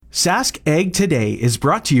Sask Ag Today is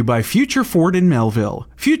brought to you by Future Ford in Melville.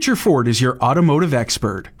 Future Ford is your automotive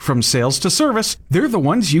expert. From sales to service, they're the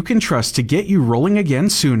ones you can trust to get you rolling again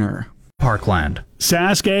sooner. Parkland.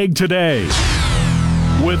 Sask Ag Today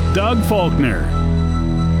with Doug Faulkner.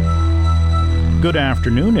 Good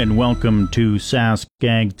afternoon and welcome to Sask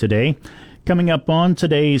Ag Today. Coming up on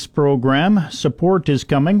today's program, support is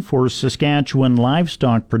coming for Saskatchewan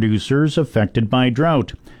livestock producers affected by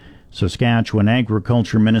drought. Saskatchewan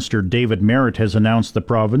Agriculture Minister David Merritt has announced the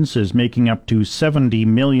province is making up to $70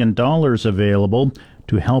 million available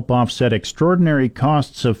to help offset extraordinary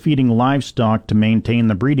costs of feeding livestock to maintain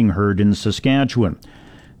the breeding herd in Saskatchewan.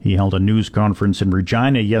 He held a news conference in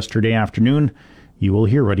Regina yesterday afternoon. You will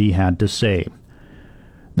hear what he had to say.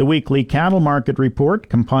 The weekly cattle market report,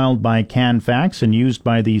 compiled by CanFax and used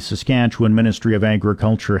by the Saskatchewan Ministry of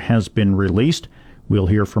Agriculture, has been released. We'll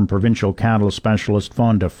hear from provincial cattle specialist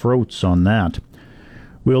Fonda Froats on that.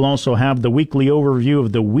 We'll also have the weekly overview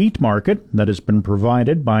of the wheat market that has been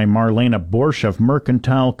provided by Marlena Borsch of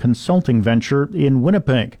Mercantile Consulting Venture in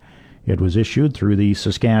Winnipeg. It was issued through the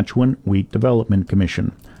Saskatchewan Wheat Development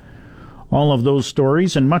Commission. All of those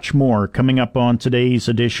stories and much more coming up on today's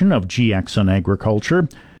edition of GX on Agriculture.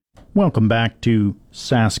 Welcome back to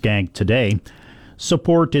Sask Ag Today.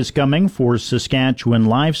 Support is coming for Saskatchewan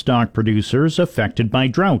livestock producers affected by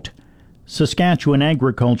drought. Saskatchewan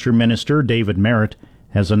Agriculture Minister David Merritt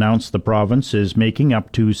has announced the province is making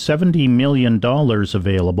up to $70 million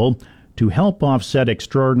available to help offset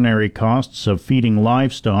extraordinary costs of feeding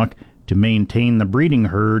livestock to maintain the breeding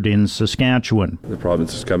herd in Saskatchewan. The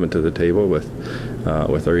province is coming to the table with our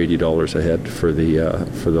 $80 a head for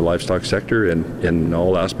the livestock sector, and in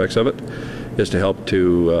all aspects of it is to help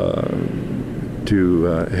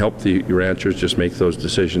help the ranchers just make those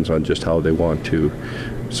decisions on just how they want to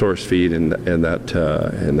source feed in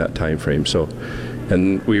that time frame. So,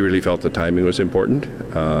 and we really felt the timing was important.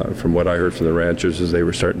 From what I heard from the ranchers, is they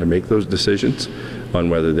were starting to make those decisions on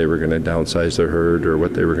whether they were going to downsize their herd or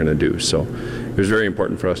what they were going to do. So, it was very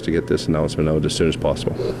important for us to get this announcement out as soon as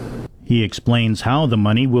possible. He explains how the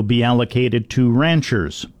money will be allocated to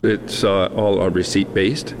ranchers. It's all receipt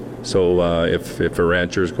based. So if a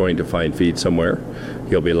rancher is going to find feed somewhere,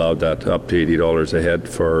 he'll be allowed that up to $80 a head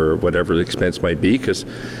for whatever the expense might be, because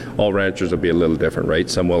all ranchers will be a little different, right?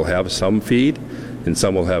 Some will have some feed and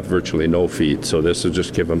some will have virtually no feed. So this will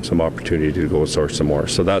just give them some opportunity to go source some more.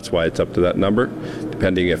 So that's why it's up to that number.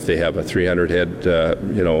 Depending if they have a 300 head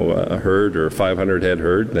a herd or a 500 head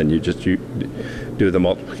herd, then you do the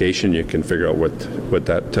multiplication. You can figure out what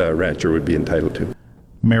that rancher would be entitled to.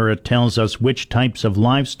 Merritt tells us which types of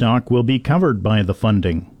livestock will be covered by the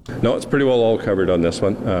funding. No, it's pretty well all covered on this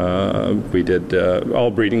one. We did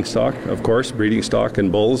all breeding stock, of course, breeding stock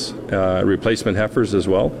and bulls, replacement heifers as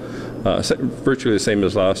well. Virtually the same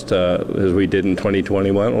as as we did in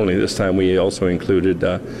 2021, only this time we also included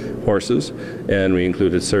horses and we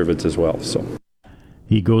included cervids as well. So.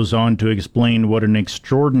 He goes on to explain what an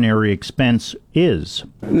extraordinary expense is.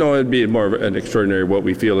 No, it'd be more of an extraordinary what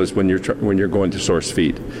we feel is when you're going to source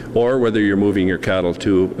feed, or whether you're moving your cattle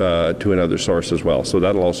to another source as well. So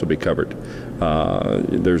that'll also be covered.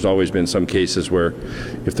 There's always been some cases where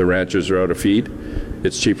if the ranchers are out of feed,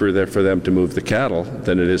 it's cheaper there for them to move the cattle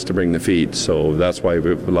than it is to bring the feed. So that's why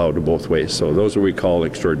we've allowed it both ways. So those are what we call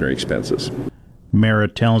extraordinary expenses.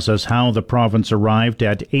 Merritt tells us how the province arrived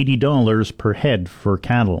at $80 per head for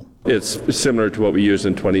cattle. It's similar to what we used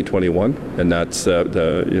in 2021, and that's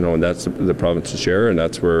the province's share, and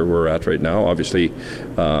that's where we're at right now. Obviously,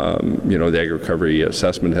 the agri-recovery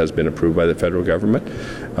assessment has been approved by the federal government.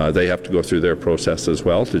 They have to go through their process as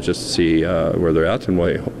well to just see where they're at, and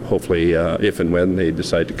hopefully, if and when they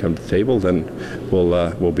decide to come to the table, then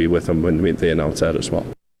we'll be with them when they announce that as well.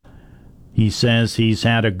 He says he's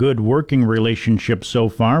had a good working relationship so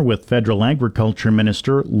far with Federal Agriculture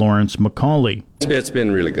Minister Lawrence McCauley. It's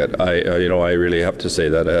been really good. I really have to say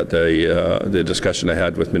that at the discussion I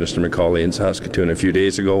had with Minister McCauley in Saskatoon a few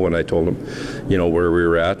days ago, when I told him, where we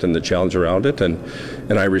were at and the challenge around it, and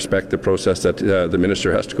I respect the process that the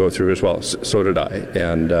minister has to go through as well. So did I,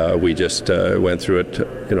 and we just went through it,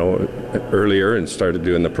 earlier and started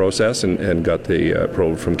doing the process and got the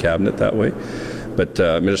approval from cabinet that way. But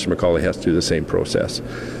Minister McCauley has to do the same process.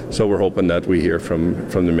 So we're hoping that we hear from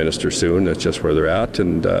the minister soon. That's just where they're at.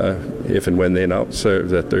 And if and when they announce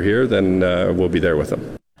that they're here, then we'll be there with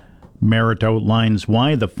them. Merritt outlines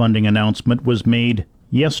why the funding announcement was made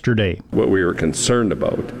yesterday. What we were concerned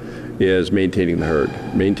about is maintaining the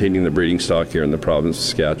herd, maintaining the breeding stock here in the province of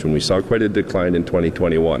Saskatchewan. We saw quite a decline in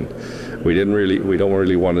 2021. We don't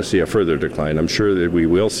really want to see a further decline. I'm sure that we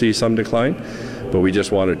will see some decline, but we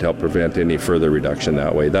just wanted to help prevent any further reduction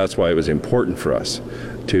that way. That's why it was important for us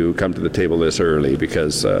to come to the table this early,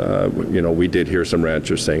 because we did hear some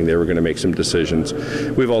ranchers saying they were going to make some decisions.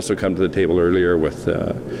 We've also come to the table earlier with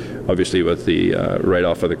obviously with the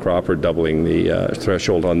write-off of the crop, or doubling the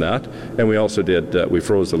threshold on that, and we also did we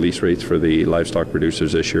froze the lease rates for the livestock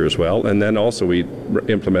producers this year as well, and then also we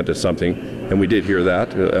implemented something, and we did hear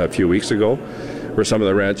that a few weeks ago, where some of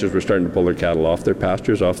the ranchers were starting to pull their cattle off their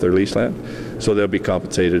pastures, off their lease land. So they'll be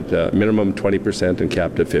compensated minimum 20% and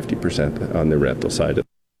capped at 50% on the rental side.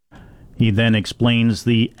 He then explains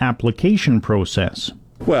the application process.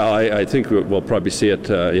 Well, I think we'll probably see it,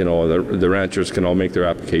 the ranchers can all make their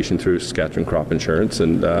application through Saskatchewan Crop Insurance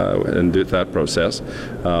and do that process.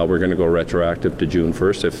 We're going to go retroactive to June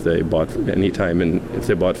 1st if they bought if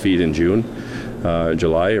they bought feed in June,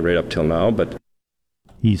 July, right up till now. But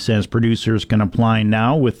he says producers can apply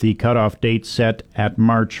now with the cutoff date set at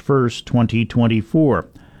March 1st, 2024.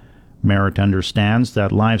 Merritt understands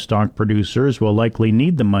that livestock producers will likely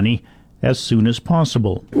need the money as soon as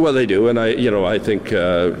possible. Well, they do, and I think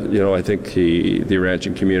the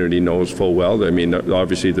ranching community knows full well. I mean,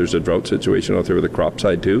 obviously there's a drought situation out there with the crop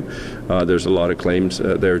side too. There's a lot of claims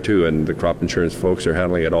there too, and the crop insurance folks are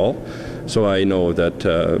handling it all. So I know that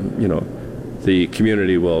the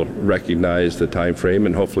community will recognize the time frame,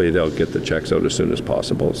 and hopefully they'll get the checks out as soon as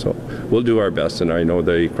possible. So we'll do our best, and I know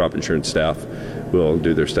the crop insurance staff will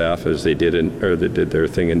do their staff as they did they did their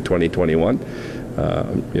thing in 2021.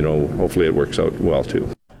 Hopefully it works out well too.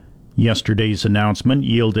 Yesterday's announcement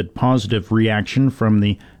yielded positive reaction from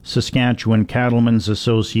the Saskatchewan Cattlemen's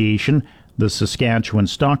Association, the Saskatchewan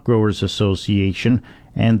Stock Growers Association,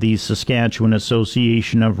 and the Saskatchewan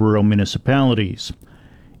Association of Rural Municipalities.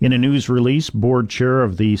 In a news release, board chair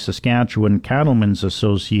of the Saskatchewan Cattlemen's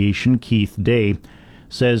Association, Keith Day,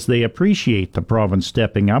 says they appreciate the province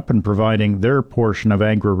stepping up and providing their portion of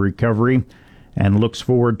agri-recovery, and looks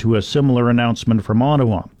forward to a similar announcement from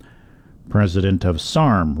Ottawa. President of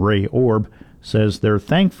SARM, Ray Orb, says they're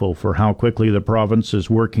thankful for how quickly the province is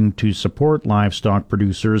working to support livestock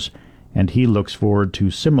producers, and he looks forward to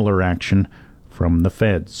similar action from the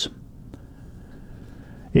feds.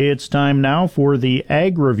 It's time now for the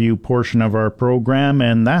Ag Review portion of our program,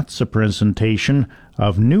 and that's a presentation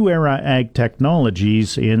of New Era Ag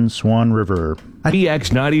Technologies in Swan River.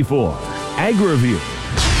 EX94 Ag Review.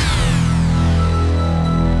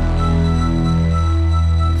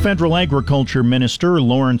 Federal Agriculture Minister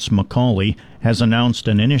Lawrence MacAulay has announced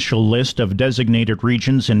an initial list of designated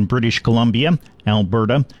regions in British Columbia,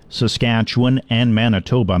 Alberta, Saskatchewan, and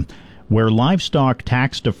Manitoba, where livestock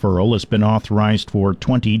tax deferral has been authorized for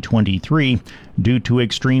 2023 due to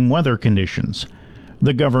extreme weather conditions.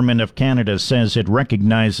 The Government of Canada says it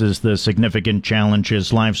recognizes the significant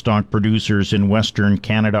challenges livestock producers in Western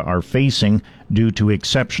Canada are facing due to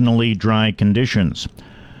exceptionally dry conditions.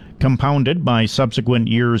 Compounded by subsequent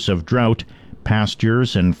years of drought,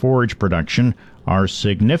 pastures and forage production are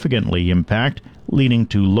significantly impacted, leading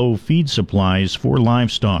to low feed supplies for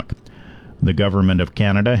livestock. The Government of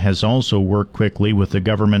Canada has also worked quickly with the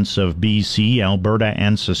governments of BC, Alberta,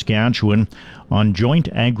 and Saskatchewan on joint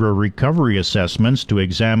agri-recovery assessments to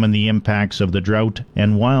examine the impacts of the drought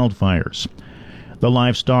and wildfires. The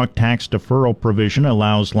livestock tax deferral provision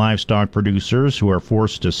allows livestock producers who are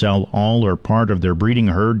forced to sell all or part of their breeding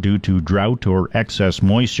herd due to drought or excess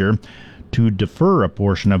moisture to defer a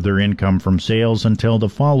portion of their income from sales until the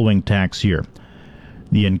following tax year.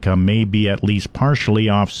 The income may be at least partially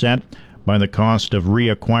offset by the cost of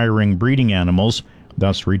reacquiring breeding animals,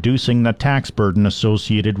 thus reducing the tax burden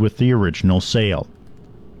associated with the original sale.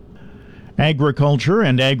 Agriculture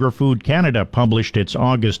and Agri-Food Canada published its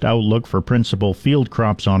August outlook for principal field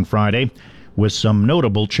crops on Friday, with some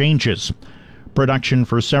notable changes. Production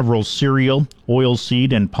for several cereal,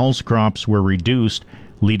 oilseed, and pulse crops were reduced,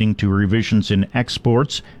 leading to revisions in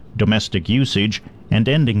exports, domestic usage, and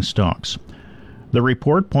ending stocks. The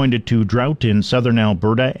report pointed to drought in southern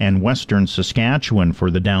Alberta and western Saskatchewan for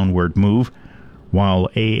the downward move, while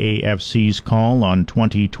AAFC's call on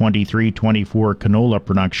 2023-24 canola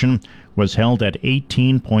production was held at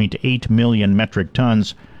 18.8 million metric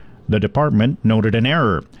tons. The department noted an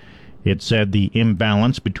error. It said the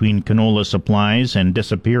imbalance between canola supplies and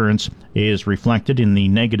disappearance is reflected in the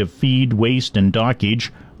negative feed, waste, and dockage,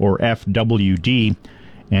 or FWD,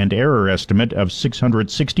 and error estimate of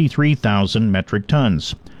 663,000 metric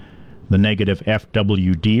tons. The negative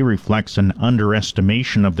FWD reflects an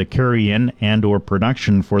underestimation of the carry-in and or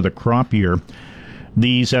production for the crop year.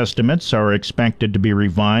 These estimates are expected to be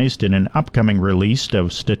revised in an upcoming release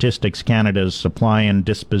of Statistics Canada's Supply and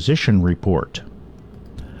Disposition Report.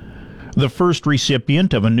 The first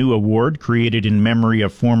recipient of a new award created in memory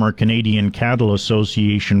of former Canadian Cattle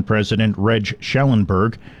Association President Reg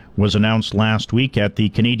Schellenberg was announced last week at the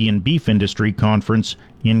Canadian Beef Industry Conference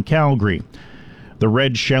in Calgary. The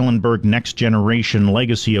Reg Schellenberg Next Generation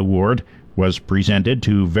Legacy Award was presented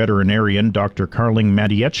to veterinarian Dr. Carling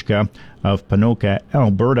Matiechka of Ponoka,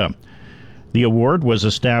 Alberta. The award was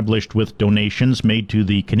established with donations made to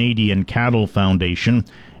the Canadian Cattle Foundation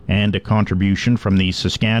and a contribution from the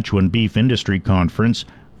Saskatchewan Beef Industry Conference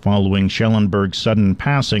following Schellenberg's sudden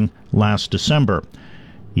passing last December.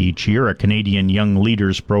 Each year, a Canadian Young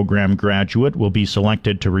Leaders Program graduate will be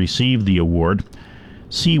selected to receive the award.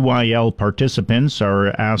 CYL participants are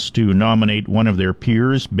asked to nominate one of their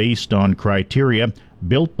peers based on criteria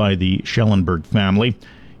built by the Schellenberg family,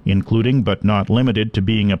 including but not limited to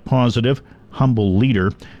being a positive, humble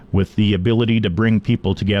leader with the ability to bring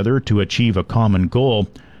people together to achieve a common goal,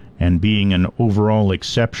 and being an overall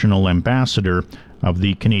exceptional ambassador of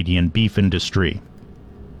the Canadian beef industry.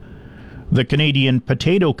 The Canadian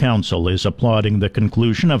Potato Council is applauding the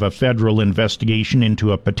conclusion of a federal investigation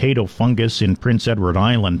into a potato fungus in Prince Edward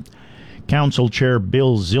Island. Council Chair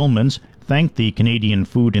Bill Zillmans thanked the Canadian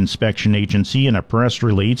Food Inspection Agency in a press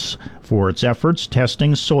release for its efforts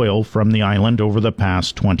testing soil from the island over the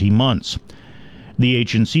past 20 months. The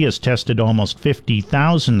agency has tested almost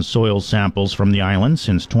 50,000 soil samples from the island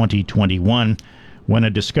since 2021, when a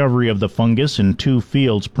discovery of the fungus in 2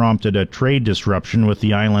 fields prompted a trade disruption with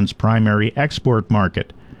the island's primary export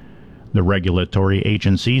market. The regulatory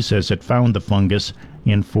agency says it found the fungus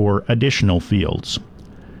in 4 additional fields.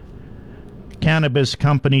 Cannabis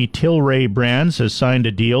company Tilray Brands has signed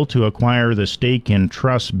a deal to acquire the stake in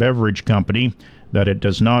Truss Beverage Company that it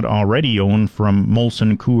does not already own from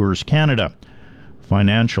Molson Coors Canada.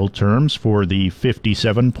 Financial terms for the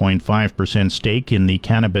 57.5% stake in the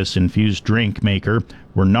cannabis-infused drink maker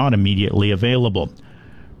were not immediately available.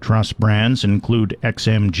 Truss brands include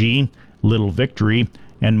XMG, Little Victory,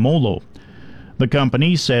 and Molo. The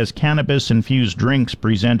company says cannabis-infused drinks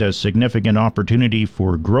present a significant opportunity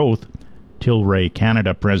for growth. Tilray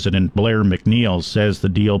Canada President Blair McNeil says the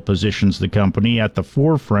deal positions the company at the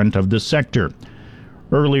forefront of the sector.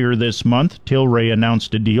 Earlier this month, Tilray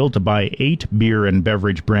announced a deal to buy 8 beer and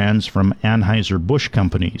beverage brands from Anheuser-Busch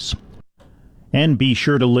companies. And be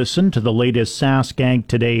sure to listen to the latest Sask Ag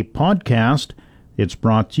Today podcast. It's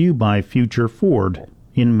brought to you by Future Ford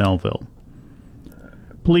in Melville.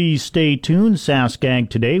 Please stay tuned. Sask Ag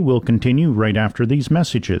Today will continue right after these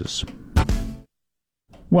messages.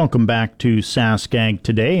 Welcome back to Sask Ag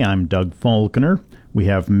Today. I'm Doug Falconer. We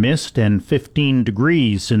have mist and 15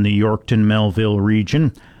 degrees in the Yorkton-Melville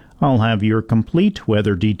region. I'll have your complete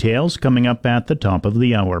weather details coming up at the top of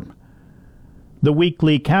the hour. The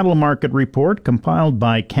weekly cattle market report compiled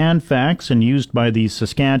by Canfax and used by the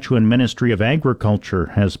Saskatchewan Ministry of Agriculture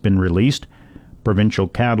has been released. Provincial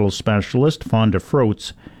cattle specialist Fonda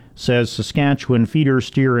Froats says Saskatchewan feeder,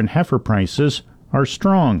 steer, and heifer prices are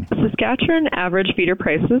strong. Saskatchewan average feeder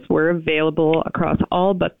prices were available across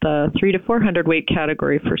all but the 3 to 400 weight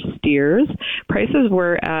category for steers. Prices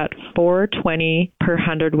were at $4.20 per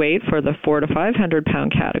hundredweight for the 4 to 500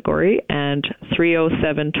 pound category and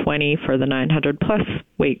 $307.20 for the 900 plus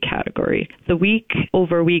weight category. The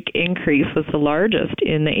week-over-week increase was the largest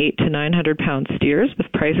in the 8 to 900 pound steers,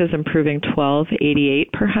 with prices improving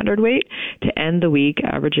 $12.88 per hundredweight to end the week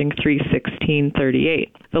averaging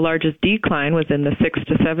 $316.38. The largest decline was in the 6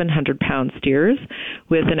 to 700 pound steers,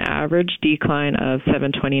 with an average decline of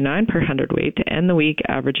 $7.29 per hundredweight to end the week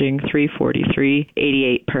averaging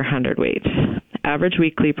 $343.88 per hundredweight. Average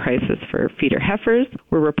weekly prices for feeder heifers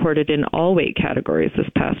were reported in all weight categories this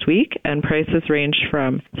past week, and prices ranged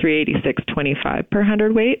from $386.25 per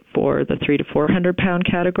hundredweight for the 3 to 400 pound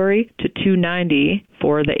category to $290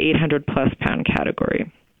 for the 800 plus pound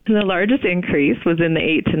category. The largest increase was in the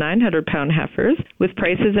 8 to 900 pound heifers, with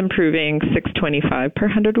prices improving $6.25 per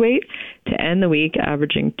hundredweight to end the week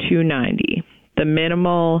averaging $290. The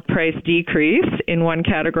minimal price decrease in one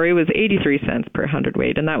category was 83 cents per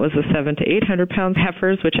hundredweight, and that was the 7 to 800 pound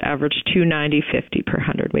heifers, which averaged $290.50 per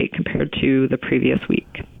hundredweight compared to the previous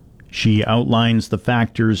week. She outlines the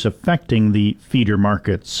factors affecting the feeder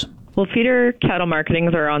markets. Well, feeder cattle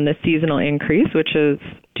marketings are on the seasonal increase, which is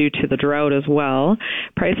due to the drought as well.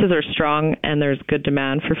 Prices are strong and there's good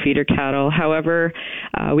demand for feeder cattle. However,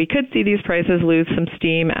 we could see these prices lose some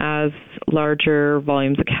steam as larger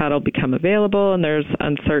volumes of cattle become available and there's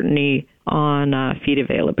uncertainty on feed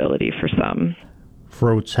availability for some.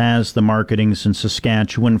 Froats has the marketings in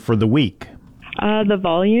Saskatchewan for the week. The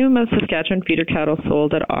volume of Saskatchewan feeder cattle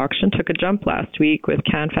sold at auction took a jump last week, with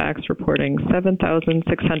Canfax reporting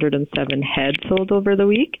 7,607 head sold over the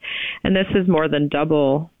week. And this is more than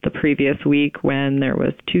double the previous week when there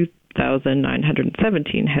was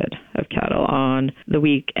 2,917 head of cattle on the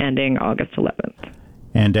week ending August 11th.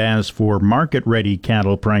 And as for market-ready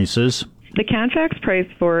cattle prices, the Canfax price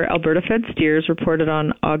for Alberta-fed steers reported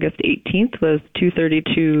on August 18th was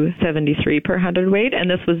 $232.73 per hundredweight, and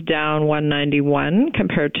this was down $191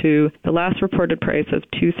 compared to the last reported price of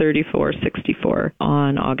 $234.64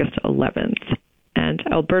 on August 11th. And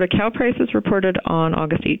Alberta cow prices reported on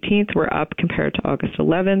August 18th were up compared to August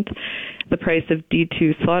 11th. The price of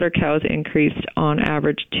D2 slaughter cows increased on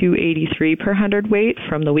average $283 per hundredweight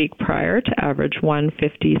from the week prior to average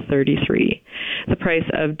 $150.33. The price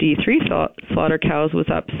of D3 slaughter cows was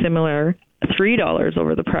up similar $3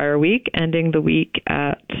 over the prior week, ending the week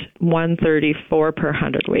at $134 per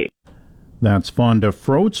hundredweight. That's Fonda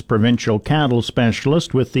Froats, provincial cattle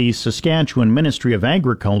specialist with the Saskatchewan Ministry of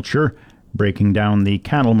Agriculture, breaking down the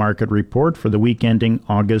cattle market report for the week ending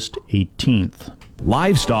August 18th.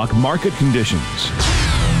 Livestock market conditions.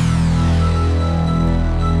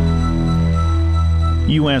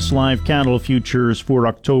 U.S. live cattle futures for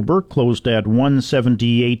October closed at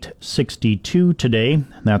 $178.62 today.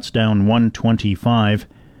 That's down $125.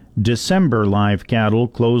 December live cattle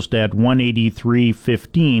closed at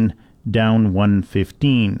 $183.15, down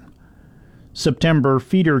 $115. September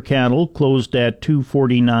feeder cattle closed at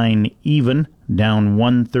 $249 even, down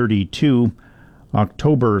 $132.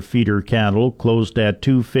 October feeder cattle closed at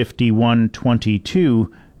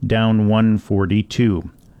 $251.22, down $142.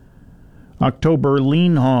 October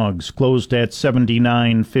lean hogs closed at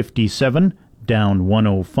 $79.57, down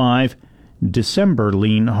 $105. December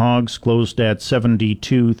lean hogs closed at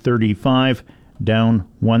 $72.35, down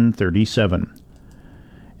 $137.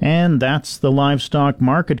 And that's the livestock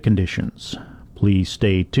market conditions. Please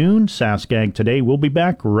stay tuned. Sask Ag Today will be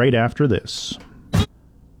back right after this.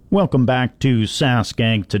 Welcome back to Sask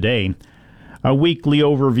Ag Today. A weekly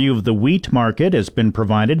overview of the wheat market has been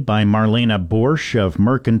provided by Marlena Borsch of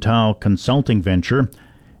Mercantile Consulting Venture.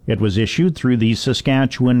 It was issued through the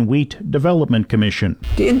Saskatchewan Wheat Development Commission.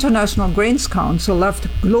 The International Grains Council left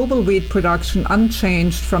global wheat production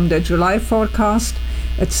unchanged from their July forecast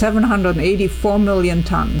at 784 million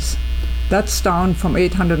tons. That's down from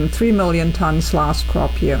 803 million tons last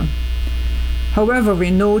crop year. However,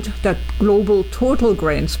 we note that global total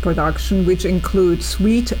grains production, which includes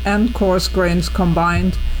wheat and coarse grains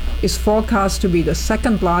combined, is forecast to be the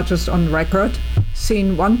second largest on record,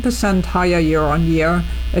 seen 1% higher year on year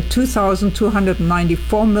at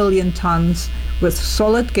 2,294 million tons, with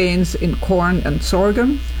solid gains in corn and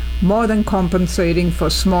sorghum, more than compensating for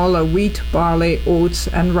smaller wheat, barley, oats,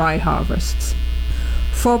 and rye harvests.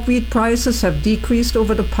 FOB wheat prices have decreased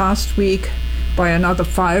over the past week by another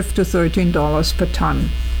 $5 to $13 per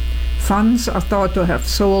ton. Funds are thought to have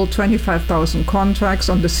sold 25,000 contracts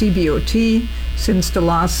on the CBOT since the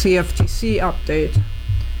last CFTC update.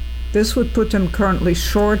 This would put them currently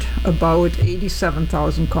short about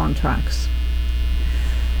 87,000 contracts.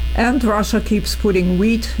 And Russia keeps putting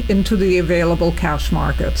wheat into the available cash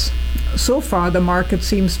markets. So far, the market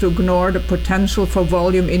seems to ignore the potential for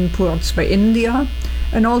volume imports by India,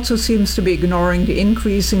 and also seems to be ignoring the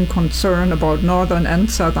increasing concern about northern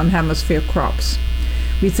and southern hemisphere crops.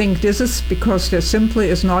 We think this is because there simply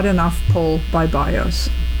is not enough pull by buyers.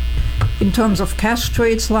 In terms of cash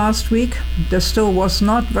trades last week, there still was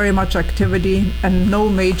not very much activity and no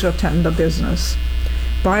major tender business.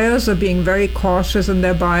 Buyers are being very cautious in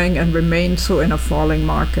their buying and remain so in a falling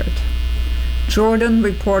market. Jordan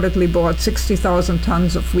reportedly bought 60,000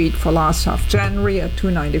 tons of wheat for last half January at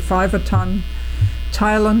 $295 a ton.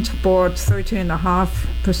 Thailand bought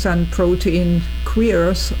 13.5% protein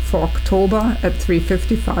queers for October at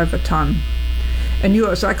 $355 a ton. And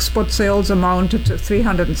U.S. export sales amounted to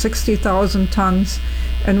 360,000 tons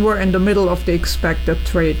and were in the middle of the expected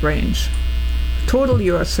trade range. Total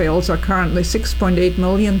U.S. sales are currently 6.8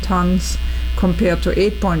 million tons compared to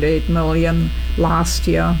 8.8 million last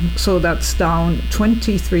year, so that's down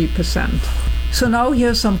 23%. So now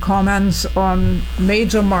here's some comments on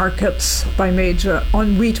wheat markets by major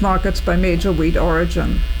wheat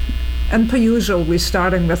origin. And per usual, we're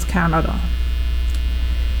starting with Canada.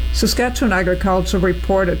 Saskatchewan Agriculture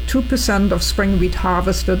reported 2% of spring wheat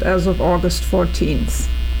harvested as of August 14th.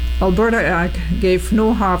 Alberta Ag gave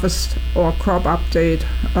no harvest or crop update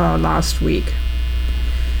last week.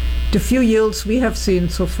 The few yields we have seen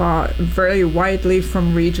so far vary widely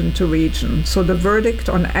from region to region, so the verdict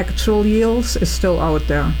on actual yields is still out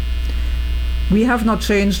there. We have not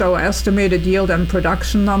changed our estimated yield and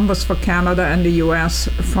production numbers for Canada and the US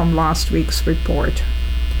from last week's report.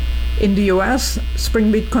 In the US,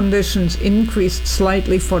 spring wheat conditions increased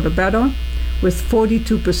slightly for the better, with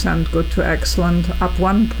 42% good to excellent, up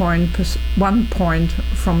 1 point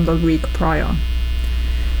from the week prior.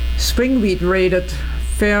 Spring wheat rated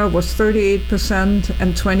fair was 38%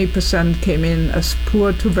 and 20% came in as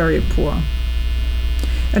poor to very poor.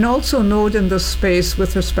 And also note in this space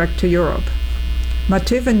with respect to Europe.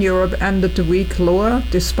 Mativ in Europe ended the week lower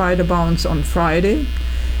despite a bounce on Friday,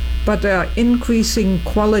 but there are increasing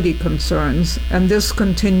quality concerns, and this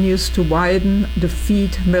continues to widen the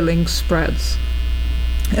feed milling spreads.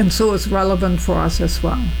 And so is relevant for us as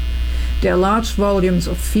well. There are large volumes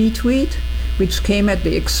of feed wheat, which came at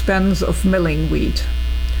the expense of milling wheat.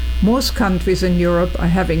 Most countries in Europe are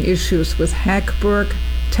having issues with Hackberg,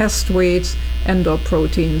 test weights, and/or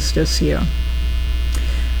proteins this year.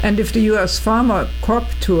 And if the US farmer crop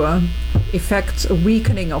tour effects a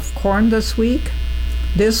weakening of corn this week,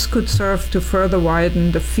 this could serve to further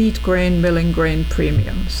widen the feed grain milling grain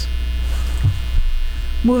premiums.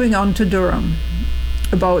 Moving on to durum.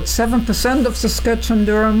 About 7% of Saskatchewan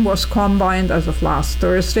durum was combined as of last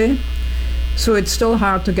Thursday, so it's still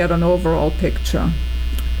hard to get an overall picture.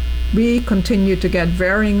 We continue to get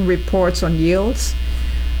varying reports on yields,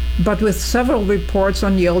 but with several reports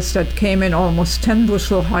on yields that came in almost 10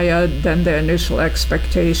 bushel higher than their initial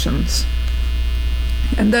expectations.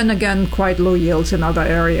 And then again, quite low yields in other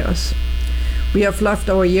areas. We have left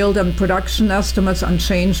our yield and production estimates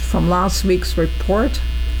unchanged from last week's report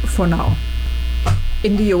for now.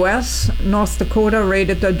 In the US, North Dakota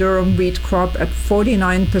rated the durum wheat crop at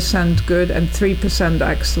 49% good and 3%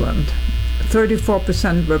 excellent.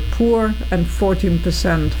 34% were poor and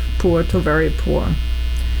 14% poor to very poor.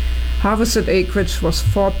 Harvested acreage was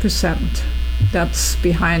 4%. That's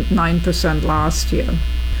behind 9% last year.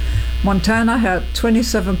 Montana had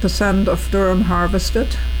 27% of durum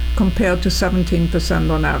harvested, compared to 17%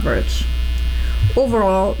 on average.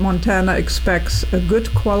 Overall, Montana expects a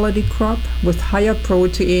good quality crop with higher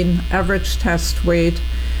protein, average test weight,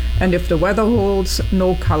 and if the weather holds,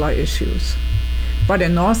 no color issues. But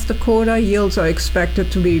in North Dakota, yields are expected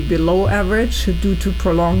to be below average due to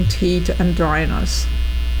prolonged heat and dryness.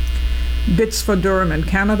 Bids for durum in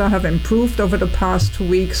Canada have improved over the past 2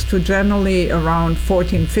 weeks to generally around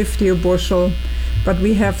 $14.50 a bushel, but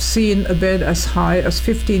we have seen a bid as high as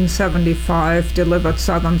 $15.75 delivered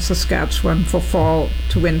southern Saskatchewan for fall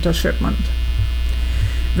to winter shipment.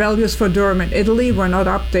 Values for durum in Italy were not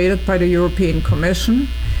updated by the European Commission,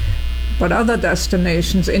 but other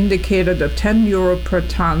destinations indicated a €10 per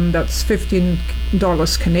ton, that's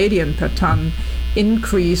 $15 Canadian per ton,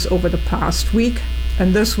 increase over the past week,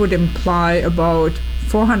 and this would imply about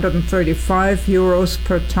 €435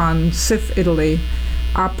 per ton CIF Italy,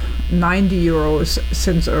 up €90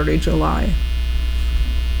 since early July.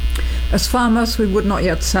 As farmers, we would not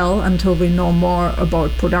yet sell until we know more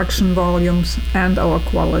about production volumes and our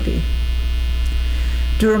quality.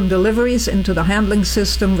 Durum deliveries into the handling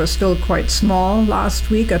system were still quite small last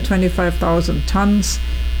week at 25,000 tons,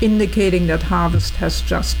 indicating that harvest has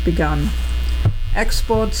just begun.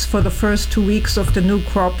 Exports for the first 2 weeks of the new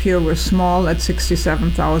crop year were small at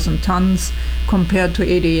 67,000 tons compared to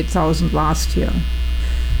 88,000 last year.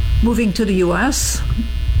 Moving to the US,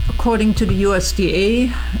 according to the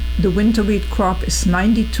USDA, the winter wheat crop is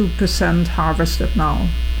 92% harvested now.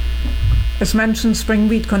 As mentioned, spring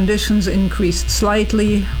wheat conditions increased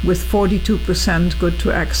slightly, with 42% good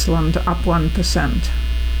to excellent, up 1%.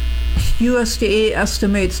 USDA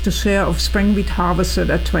estimates the share of spring wheat harvested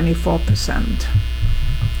at 24%.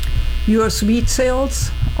 US wheat sales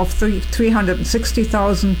of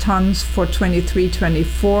 360,000 tons for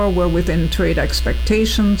 23-24 were within trade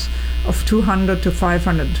expectations of 200 to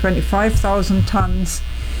 525,000 tons,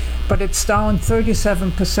 but it's down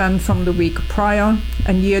 37% from the week prior,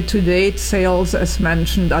 and year-to-date sales, as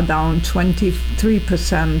mentioned, are down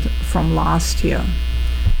 23% from last year.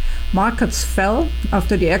 Markets fell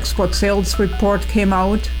after the export sales report came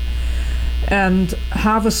out, and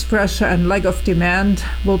harvest pressure and lack of demand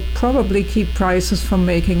will probably keep prices from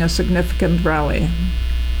making a significant rally.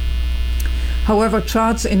 However,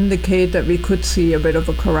 charts indicate that we could see a bit of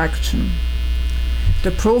a correction.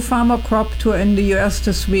 The pro-farmer crop tour in the US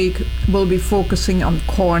this week will be focusing on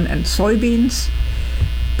corn and soybeans,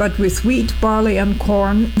 but with wheat, barley and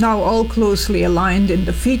corn now all closely aligned in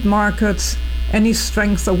the feed markets, any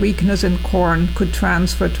strength or weakness in corn could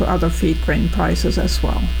transfer to other feed grain prices as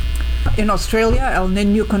well. In Australia, El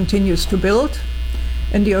Niño continues to build,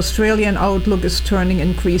 and the Australian outlook is turning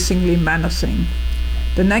increasingly menacing.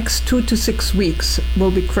 The next 2 to 6 weeks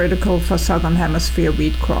will be critical for Southern Hemisphere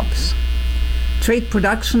wheat crops. Trade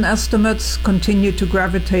production estimates continue to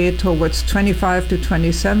gravitate towards 25 to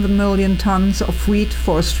 27 million tons of wheat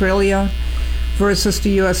for Australia versus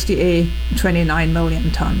the USDA 29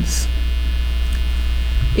 million tons.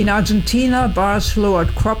 In Argentina, Barge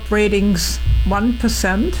lowered crop ratings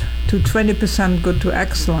 1% to 20% good to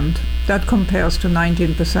excellent. That compares to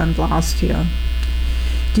 19% last year.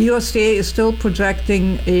 The USDA is still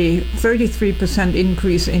projecting a 33%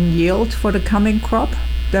 increase in yield for the coming crop.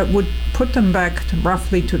 That would put them back to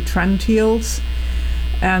roughly to trend yields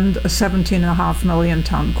and a 17.5 million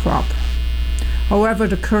ton crop. However,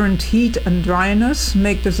 the current heat and dryness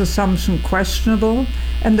make this assumption questionable,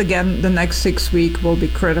 and again, the next 6 weeks will be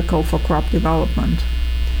critical for crop development.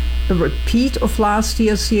 A repeat of last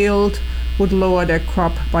year's yield would lower their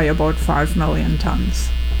crop by about 5 million tons.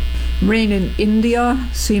 Rain in India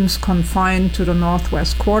seems confined to the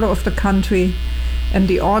northwest quarter of the country, and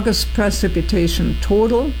the August precipitation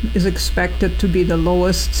total is expected to be the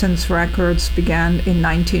lowest since records began in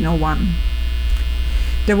 1901.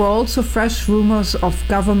 There were also fresh rumors of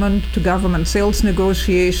government-to-government sales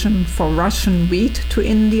negotiation for Russian wheat to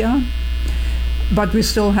India, but we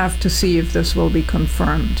still have to see if this will be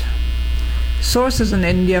confirmed. Sources in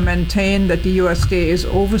India maintain that the USDA is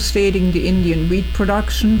overstating the Indian wheat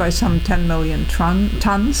production by some 10 million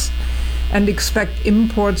tons and expect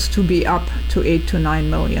imports to be up to 8 to 9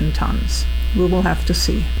 million tons. We will have to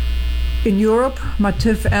see. In Europe,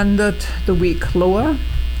 Matif ended the week lower,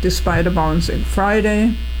 despite a bounce in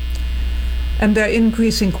Friday, and there are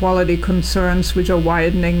increasing quality concerns which are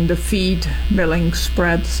widening the feed milling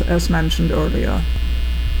spreads, as mentioned earlier.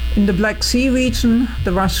 In the Black Sea region,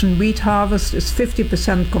 the Russian wheat harvest is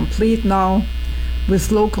 50% complete now,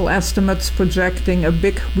 with local estimates projecting a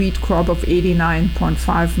big wheat crop of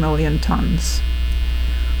 89.5 million tons.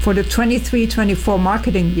 For the 23-24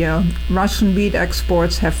 marketing year, Russian wheat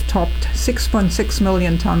exports have topped 6.6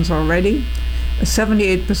 million tons already, a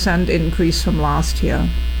 78% increase from last year.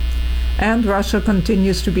 And Russia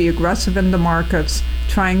continues to be aggressive in the markets,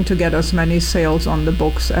 trying to get as many sales on the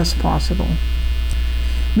books as possible.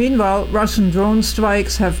 Meanwhile, Russian drone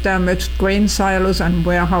strikes have damaged grain silos and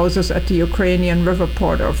warehouses at the Ukrainian river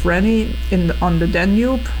port of Reni on the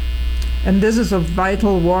Danube, and this is a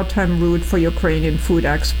vital wartime route for Ukrainian food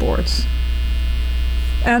exports.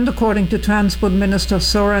 And according to Transport Minister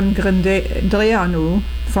Sorin Grindeanu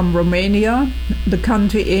from Romania, the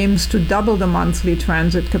country aims to double the monthly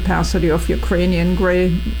transit capacity of Ukrainian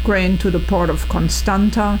grain to the port of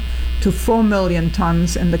Constanta to 4 million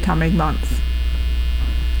tons in the coming month.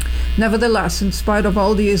 Nevertheless, in spite of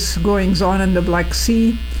all these goings-on in the Black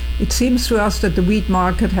Sea, it seems to us that the wheat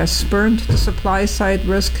market has spurned the supply-side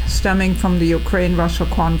risk stemming from the Ukraine-Russia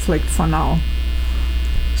conflict for now.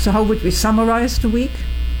 So how would we summarize the week?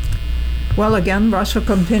 Well, again, Russia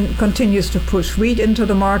continues to push wheat into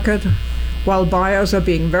the market, while buyers are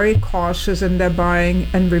being very cautious in their buying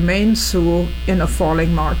and remain so in a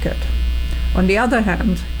falling market. On the other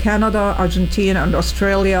hand, Canada, Argentina, and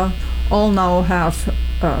Australia all now have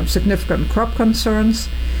significant crop concerns,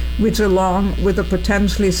 which along with a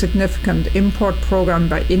potentially significant import program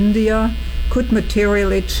by India could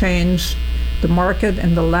materially change the market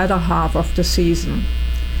in the latter half of the season.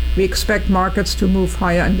 We expect markets to move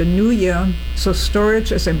higher in the new year, so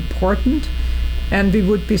storage is important, and we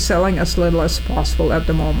would be selling as little as possible at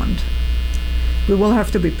the moment. We will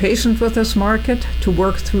have to be patient with this market to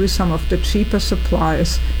work through some of the cheaper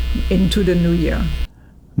supplies into the new year.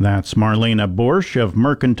 That's Marlena Borsch of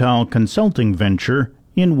Mercantile Consulting Venture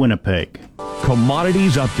in Winnipeg.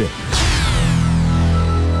 Commodities Update.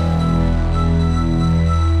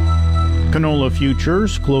 Canola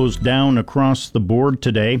futures closed down across the board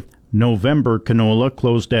today. November canola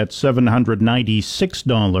closed at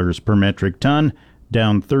 $796 per metric ton,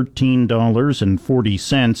 down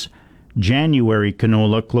 $13.40. January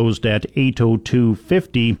canola closed at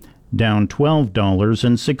 $802.50, down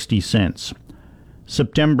 $12.60.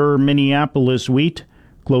 September Minneapolis wheat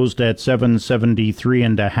closed at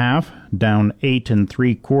 $773.50, down 8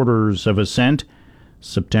 3/4 cents.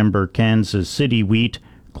 September Kansas City wheat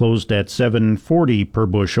closed at $7.40 per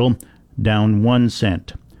bushel, down 1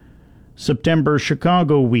 cent. September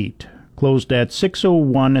Chicago wheat closed at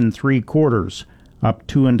 $601 3/4, up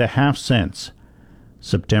 2.5 cents.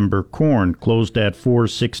 September corn closed at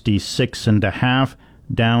 $466.50,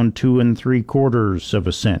 down 2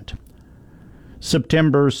 3/4 cents.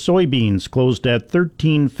 September soybeans closed at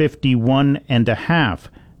 $13.51.50,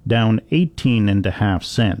 down 18.5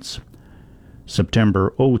 cents.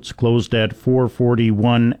 September oats closed at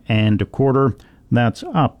 $441.25, that's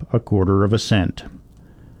up 1/4 cent.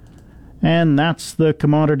 And that's the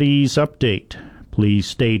commodities update. Please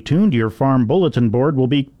stay tuned. Your farm bulletin board will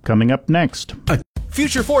be coming up next.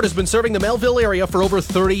 Future Ford has been serving the Melville area for over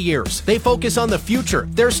 30 years. They focus on the future.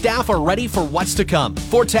 Their staff are ready for what's to come.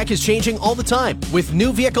 Ford Tech is changing all the time with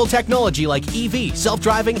new vehicle technology like EV,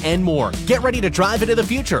 self-driving, and more. Get ready to drive into the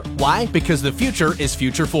future. Why? Because the future is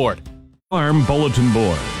Future Ford. Farm Bulletin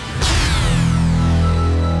Board.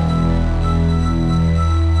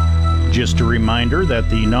 Just a reminder that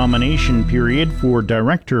the nomination period for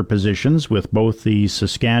director positions with both the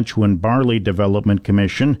Saskatchewan Barley Development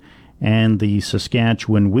Commission and the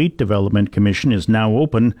Saskatchewan Wheat Development Commission is now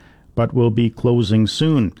open, but will be closing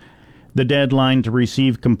soon. The deadline to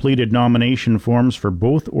receive completed nomination forms for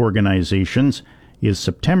both organizations is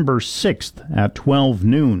September 6th at 12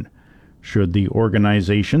 noon. Should the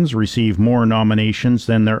organizations receive more nominations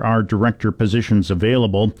than there are director positions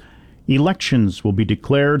available, elections will be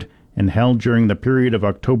declared and held during the period of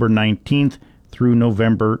October 19th through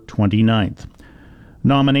November 29th.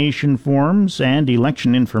 Nomination forms and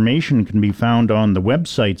election information can be found on the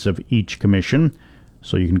websites of each commission,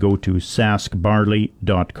 so you can go to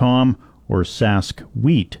saskbarley.com or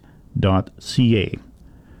saskwheat.ca.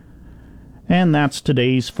 And that's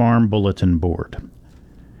today's Farm Bulletin Board.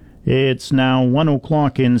 It's now 1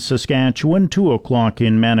 o'clock in Saskatchewan, 2 o'clock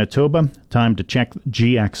in Manitoba. Time to check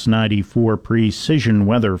GX94 precision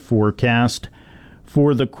weather forecast.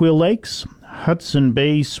 For the Quill Lakes, Hudson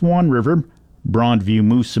Bay, Swan River, Broadview,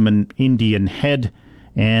 Moosomin, Indian Head,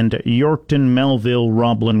 and Yorkton, Melville,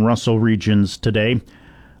 Roblin, Russell regions today.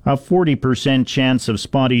 A 40% chance of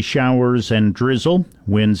spotty showers and drizzle,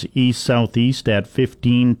 winds east-southeast at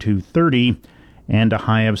 15 to 30, and a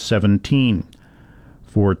high of 17.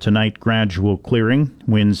 For tonight, gradual clearing,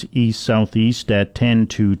 winds east-southeast at 10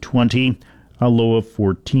 to 20, a low of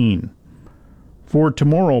 14. For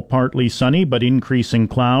tomorrow, partly sunny but increasing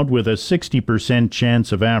cloud with a 60%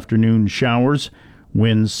 chance of afternoon showers,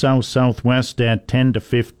 winds south-southwest at 10 to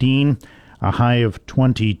 15, a high of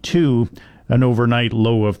 22, an overnight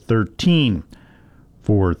low of 13.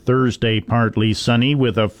 For Thursday, partly sunny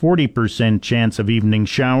with a 40% chance of evening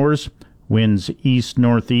showers, winds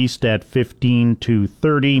east-northeast at 15 to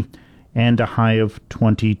 30, and a high of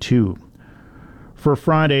 22. For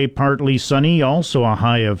Friday, partly sunny, also a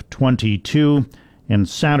high of 22, and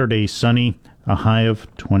Saturday sunny, a high of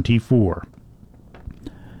 24.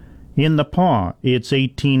 In the Pas, it's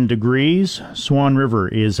 18 degrees. Swan River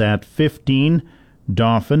is at 15.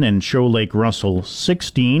 Dauphin and Shoal Lake Russell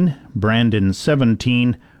 16. Brandon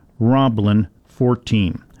 17. Roblin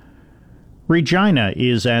 14. Regina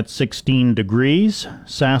is at 16 degrees.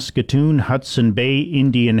 Saskatoon, Hudson Bay,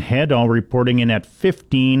 Indian Head all reporting in at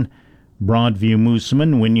 15. Broadview,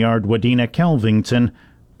 Moosomin, Wynyard, Wadena, Kelvington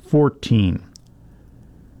 14.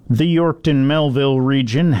 The Yorkton-Melville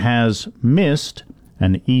region has mist,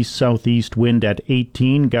 an east-southeast wind at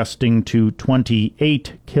 18, gusting to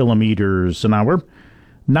 28 kilometers an hour.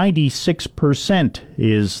 96%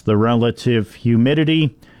 is the relative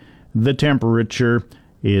humidity. The temperature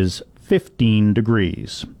is 15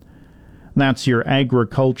 degrees. That's your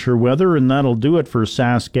agriculture weather, and that'll do it for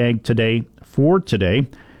Sask Ag Today for today.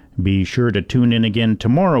 Be sure to tune in again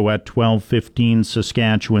tomorrow at 12:15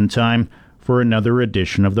 Saskatchewan time for another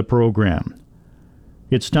edition of the program.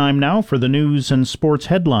 It's time now for the news and sports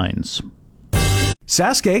headlines.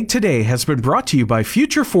 Sask Ag Today has been brought to you by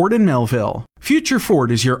Future Ford in Melville. Future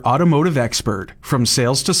Ford is your automotive expert. From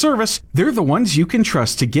sales to service, they're the ones you can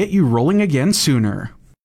trust to get you rolling again sooner.